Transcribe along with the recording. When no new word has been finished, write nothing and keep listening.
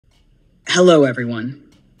Hello everyone.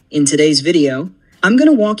 In today's video, I'm going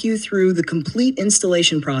to walk you through the complete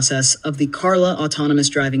installation process of the CARLA Autonomous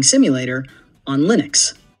Driving Simulator on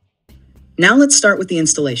Linux. Now let's start with the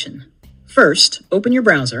installation. First, open your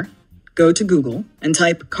browser, go to Google, and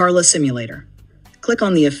type CARLA Simulator. Click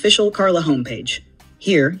on the official CARLA homepage.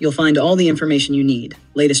 Here, you'll find all the information you need: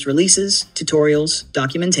 latest releases, tutorials,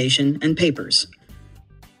 documentation, and papers.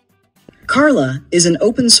 CARLA is an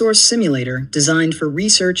open-source simulator designed for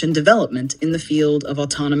research and development in the field of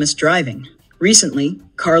autonomous driving. Recently,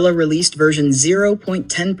 CARLA released version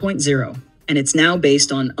 0.10.0, and it's now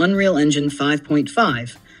based on Unreal Engine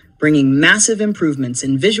 5.5, bringing massive improvements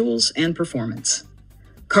in visuals and performance.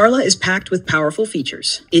 CARLA is packed with powerful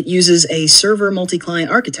features. It uses a server multi-client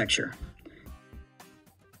architecture.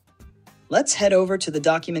 Let's head over to the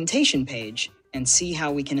documentation page and see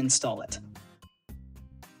how we can install it.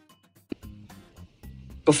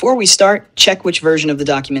 Before we start, check which version of the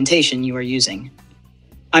documentation you are using.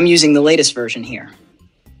 I'm using the latest version here.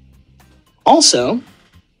 Also,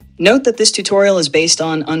 note that this tutorial is based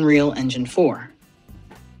on Unreal Engine 4.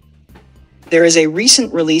 There is a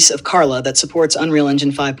recent release of CARLA that supports Unreal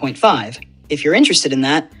Engine 5.5. If you're interested in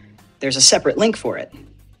that, there's a separate link for it.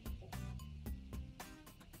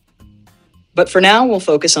 But for now, we'll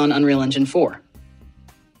focus on Unreal Engine 4.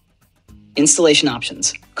 Installation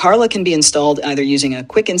options. CARLA can be installed either using a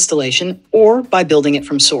quick installation or by building it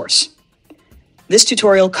from source. This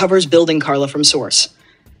tutorial covers building CARLA from source.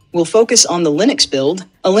 We'll focus on the Linux build.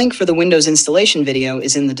 A link for the Windows installation video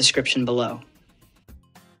is in the description below.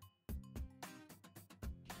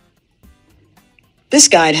 This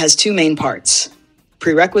guide has two main parts: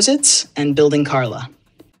 prerequisites and building CARLA.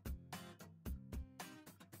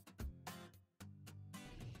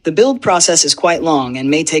 The build process is quite long and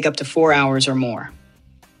may take up to 4 hours or more.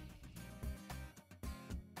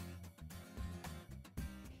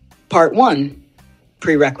 Part 1.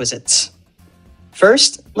 Prerequisites.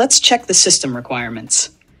 First, let's check the system requirements.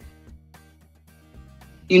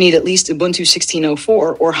 You need at least Ubuntu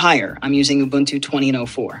 16.04 or higher. I'm using Ubuntu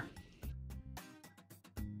 20.04.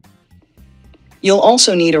 You'll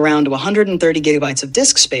also need around 130 gigabytes of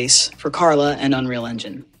disk space for CARLA and Unreal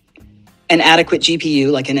Engine. An adequate GPU,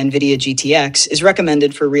 like an NVIDIA GTX, is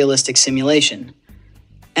recommended for realistic simulation.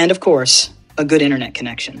 And of course, a good internet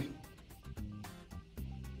connection.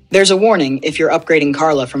 There's a warning: if you're upgrading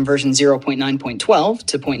CARLA from version 0.9.12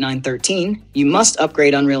 to 0.913, you must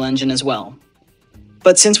upgrade Unreal Engine as well.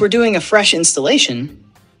 But since we're doing a fresh installation,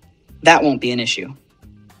 that won't be an issue.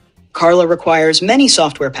 CARLA requires many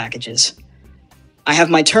software packages. I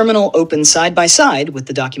have my terminal open side by side with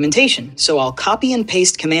the documentation, so I'll copy and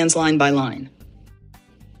paste commands line by line.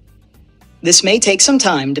 This may take some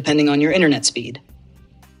time depending on your internet speed.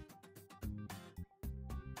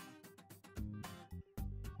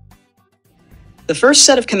 The first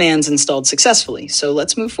set of commands installed successfully, so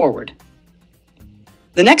let's move forward.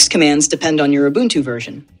 The next commands depend on your Ubuntu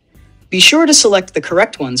version. Be sure to select the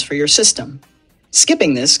correct ones for your system.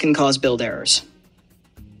 Skipping this can cause build errors.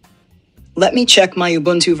 Let me check my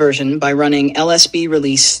Ubuntu version by running lsb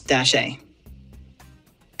release-a.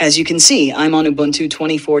 As you can see, I'm on Ubuntu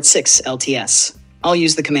 24.6 LTS. I'll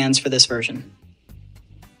use the commands for this version.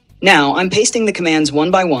 Now, I'm pasting the commands one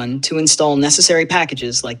by one to install necessary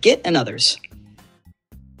packages like Git and others.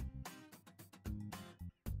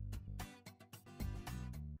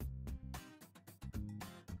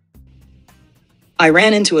 I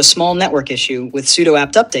ran into a small network issue with sudo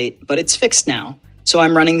apt-update, but it's fixed now. So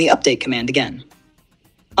I'm running the update command again.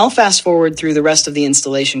 I'll fast forward through the rest of the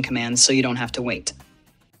installation commands so you don't have to wait.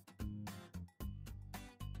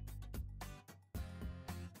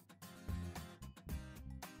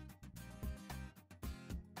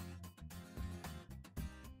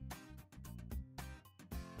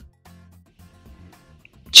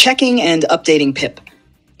 Checking and updating pip.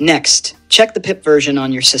 Next, check the pip version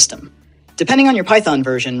on your system. Depending on your Python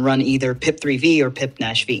version, run either pip3v or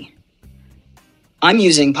pip-v. I'm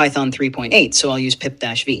using Python 3.8, so I'll use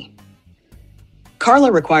pip-v.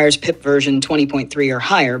 CARLA requires pip version 20.3 or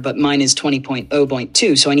higher, but mine is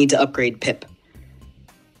 20.0.2, so I need to upgrade pip.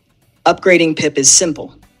 Upgrading pip is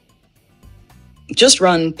simple. Just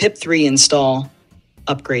run pip3 install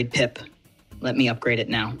upgrade pip. Let me upgrade it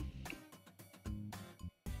now.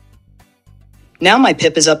 Now my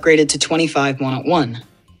pip is upgraded to 25.1.1.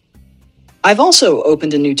 I've also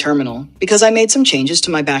opened a new terminal because I made some changes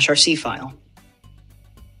to my bashrc file.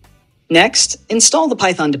 Next, install the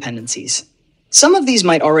Python dependencies. Some of these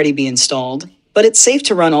might already be installed, but it's safe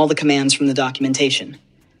to run all the commands from the documentation.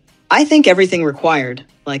 I think everything required,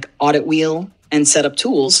 like audit wheel and setup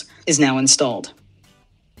tools, is now installed.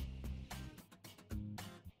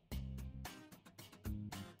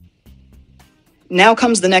 Now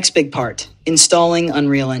comes the next big part, installing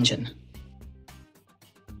Unreal Engine.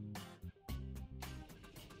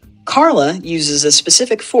 CARLA uses a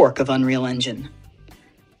specific fork of Unreal Engine.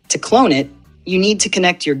 To clone it, you need to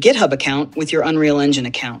connect your GitHub account with your Unreal Engine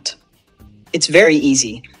account. It's very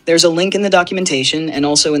easy. There's a link in the documentation and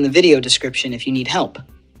also in the video description if you need help.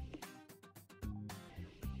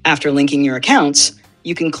 After linking your accounts,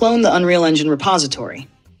 you can clone the Unreal Engine repository.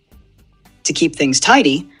 To keep things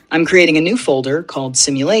tidy, I'm creating a new folder called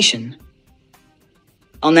Simulation.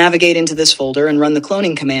 I'll navigate into this folder and run the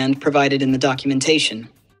cloning command provided in the documentation.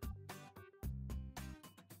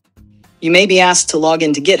 You may be asked to log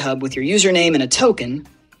into GitHub with your username and a token.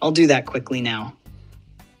 I'll do that quickly now.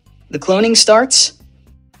 The cloning starts,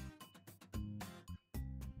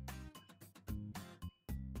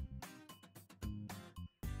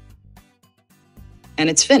 and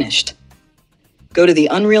it's finished. Go to the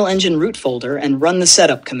Unreal Engine root folder and run the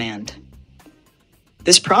setup command.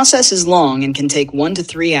 This process is long and can take 1 to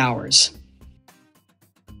 3 hours.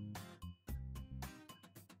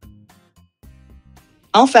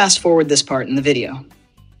 I'll fast forward this part in the video.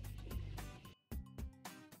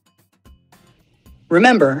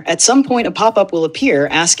 Remember, at some point a pop-up will appear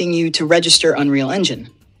asking you to register Unreal Engine.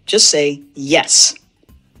 Just say yes.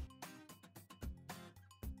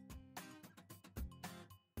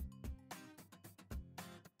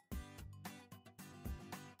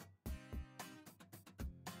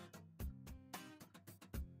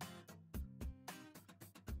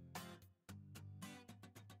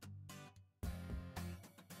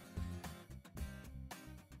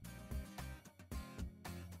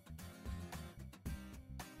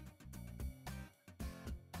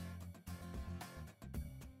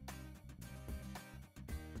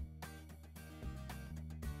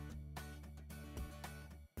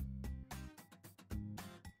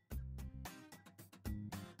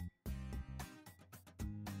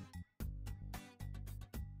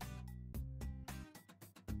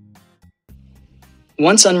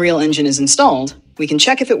 Once Unreal Engine is installed, we can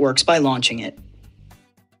check if it works by launching it.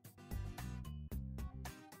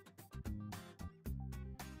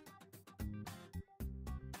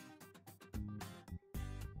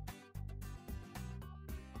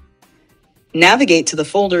 Navigate to the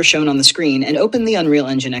folder shown on the screen and open the Unreal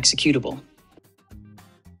Engine executable.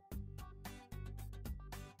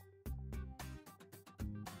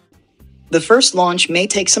 The first launch may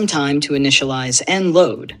take some time to initialize and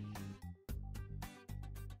load.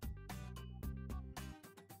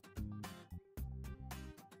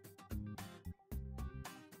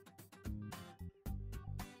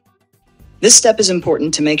 This step is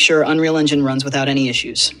important to make sure Unreal Engine runs without any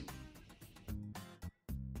issues.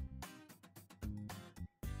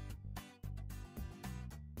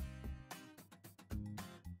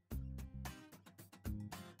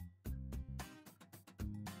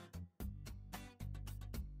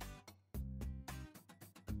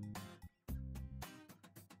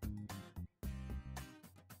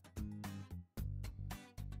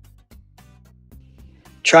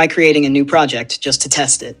 Try creating a new project just to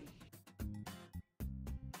test it.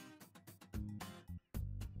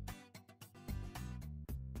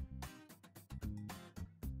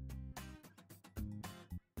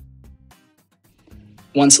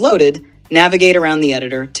 Once loaded, navigate around the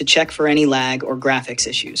editor to check for any lag or graphics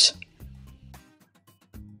issues.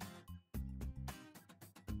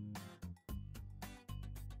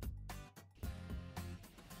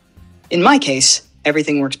 In my case,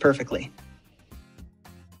 everything works perfectly.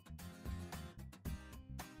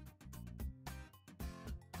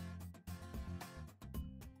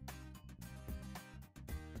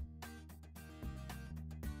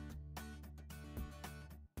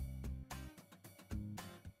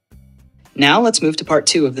 Now let's move to part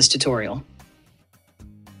 2 of this tutorial.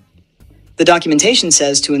 The documentation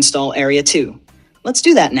says to install Area 2. Let's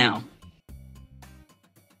do that now.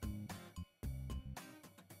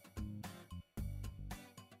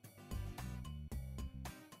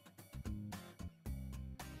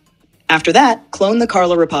 After that, clone the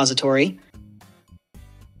CARLA repository.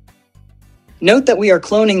 Note that we are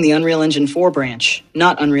cloning the Unreal Engine 4 branch,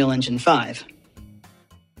 not Unreal Engine 5.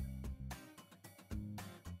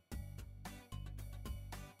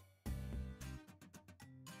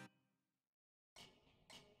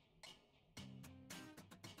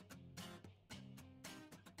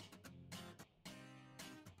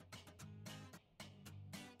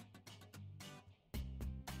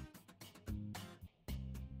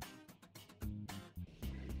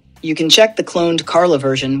 You can check the cloned CARLA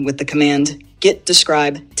version with the command git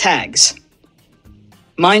describe tags.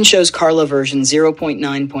 Mine shows CARLA version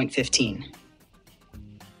 0.9.15.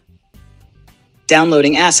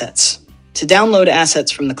 Downloading assets. To download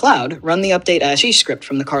assets from the cloud, run the update -e script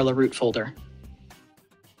from the CARLA root folder.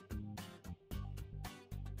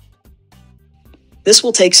 This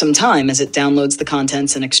will take some time as it downloads the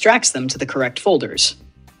contents and extracts them to the correct folders.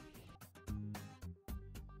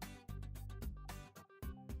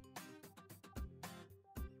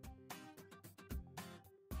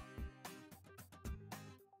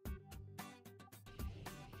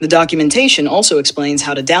 The documentation also explains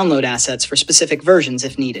how to download assets for specific versions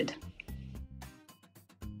if needed.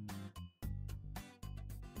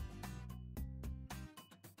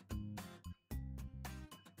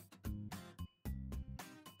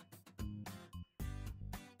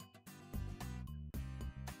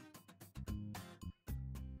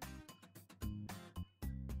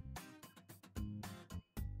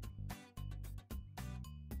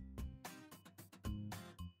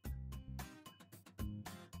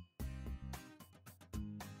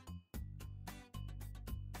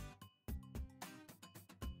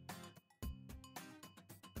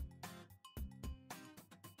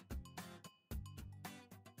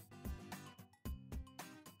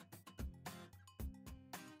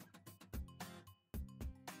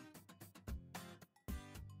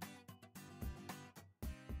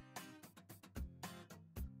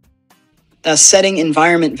 Thus, setting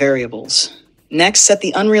environment variables. Next, set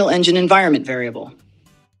the Unreal Engine environment variable.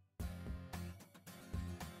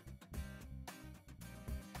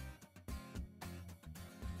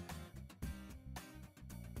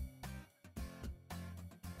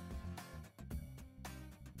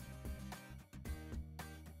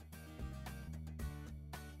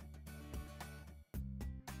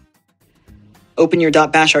 Open your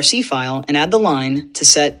 .bashrc file and add the line to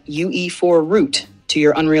set UE4 root to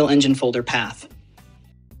your Unreal Engine folder path.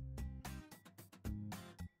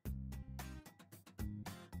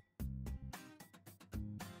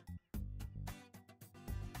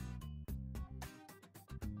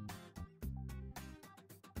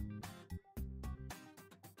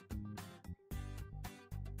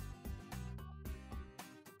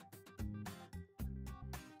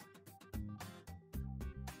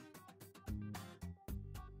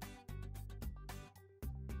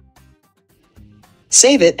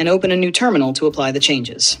 Save it and open a new terminal to apply the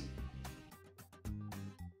changes.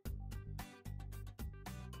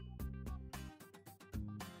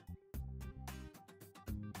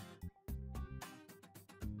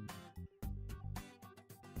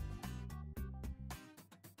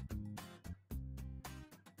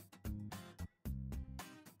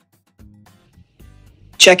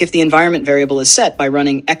 Check if the environment variable is set by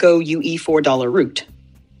running echo UE4 root.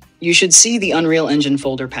 You should see the Unreal Engine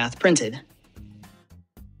folder path printed.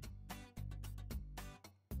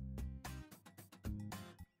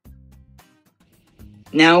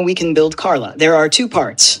 Now we can build CARLA. There are two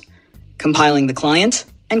parts: compiling the client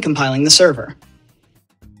and compiling the server.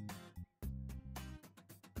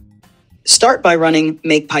 Start by running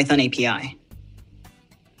make Python API.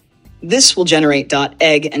 This will generate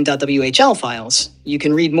 .egg and .whl files. You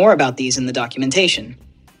can read more about these in the documentation.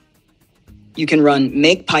 You can run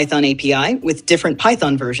make Python API with different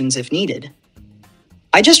Python versions if needed.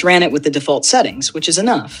 I just ran it with the default settings, which is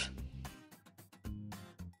enough.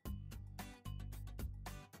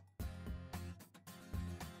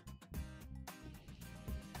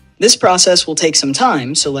 This process will take some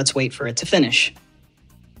time, so let's wait for it to finish.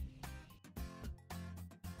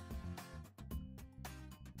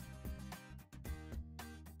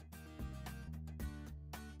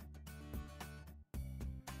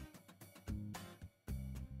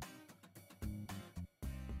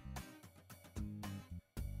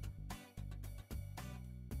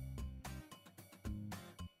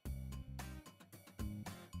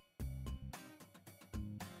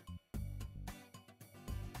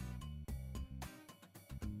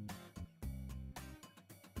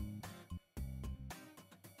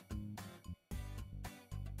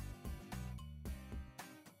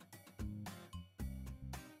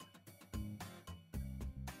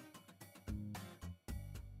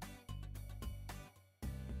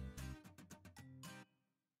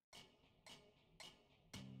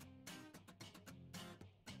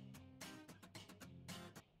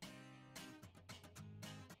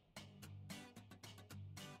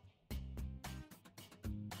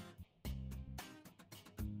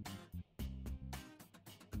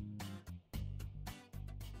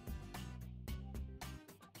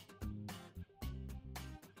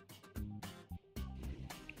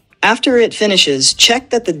 After it finishes,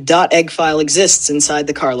 check that the .egg file exists inside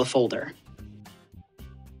the CARLA folder.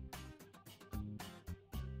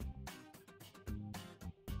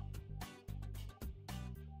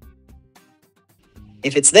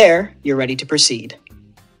 If it's there, you're ready to proceed.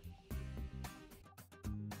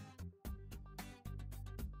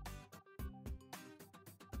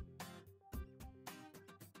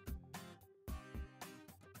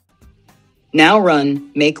 Now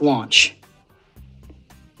run make launch.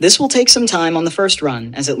 This will take some time on the first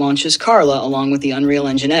run as it launches CARLA along with the Unreal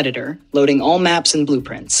Engine editor, loading all maps and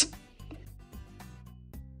blueprints.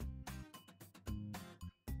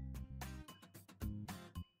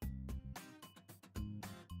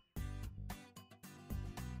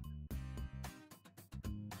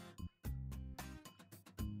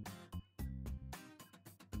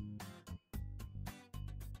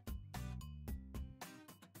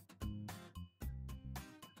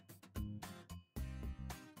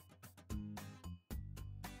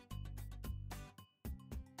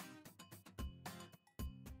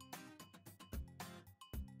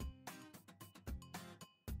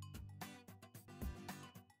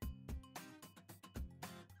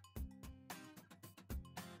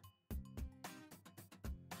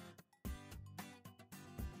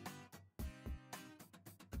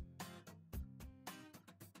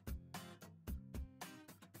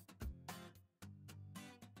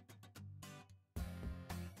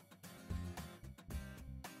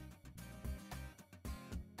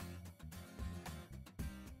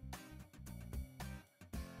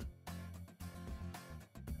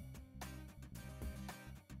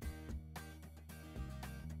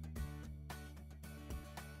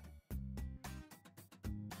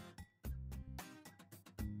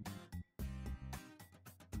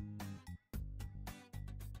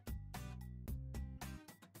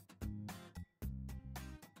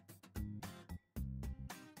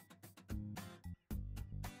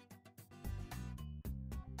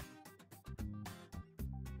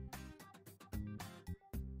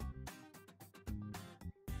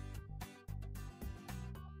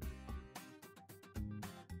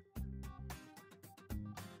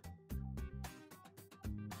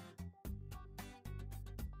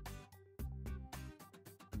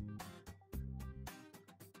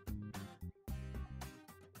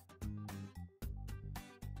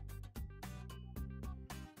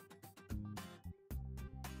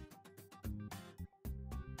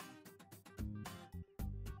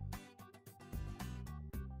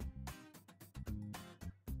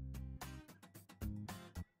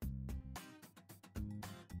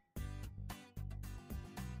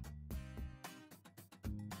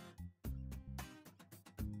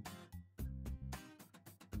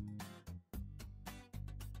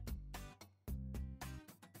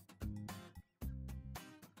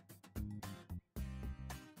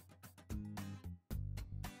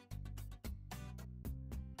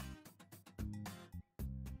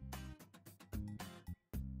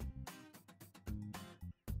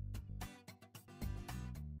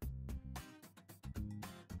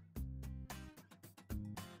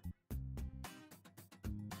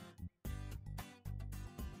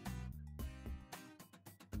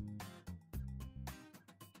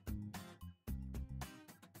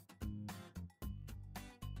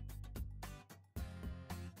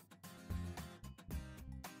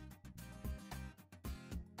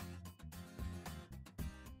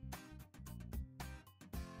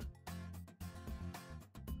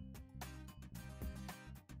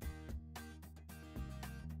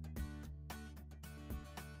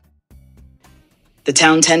 The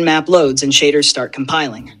Town 10 map loads and shaders start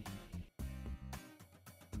compiling.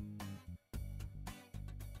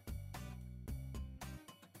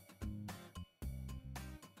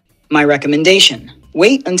 My recommendation: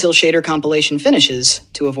 wait until shader compilation finishes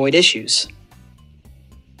to avoid issues.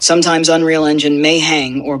 Sometimes Unreal Engine may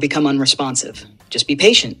hang or become unresponsive. Just be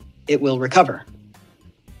patient, it will recover.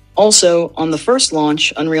 Also, on the first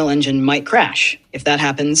launch, Unreal Engine might crash. If that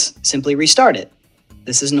happens, simply restart it.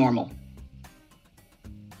 This is normal.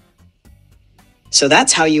 So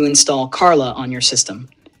that's how you install CARLA on your system.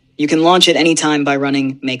 You can launch it anytime by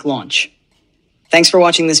running make launch. Thanks for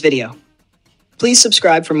watching this video. Please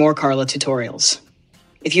subscribe for more CARLA tutorials.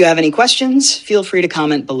 If you have any questions, feel free to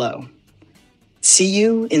comment below. See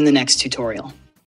you in the next tutorial.